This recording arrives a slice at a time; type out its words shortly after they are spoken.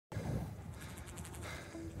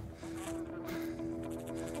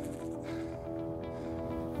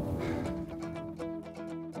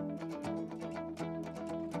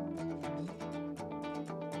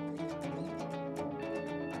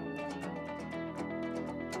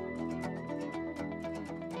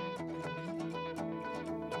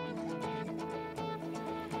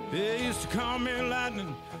They used to call me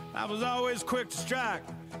lightning, I was always quick to strike.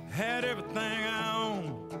 Had everything I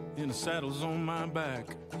owned in the saddles on my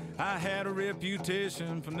back. I had a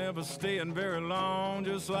reputation for never staying very long,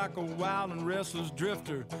 just like a wild and restless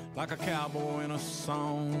drifter, like a cowboy in a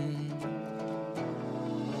song.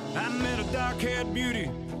 I met a dark-haired beauty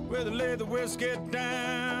where they lay the whiskey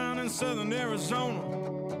down in southern Arizona,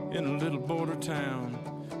 in a little border town.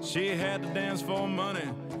 She had to dance for money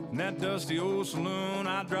in that dusty old saloon.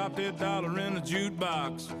 I dropped $1 in the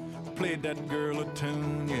jukebox, played that girl a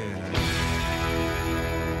tune, yeah.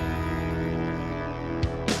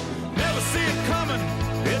 Never see it coming,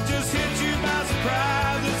 it just hits you by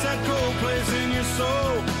surprise. It's that cold place in your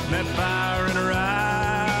soul, that fire in her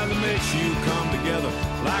eye that makes you come together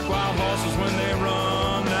like wild horses when they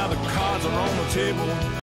run. Now the cards are on the table.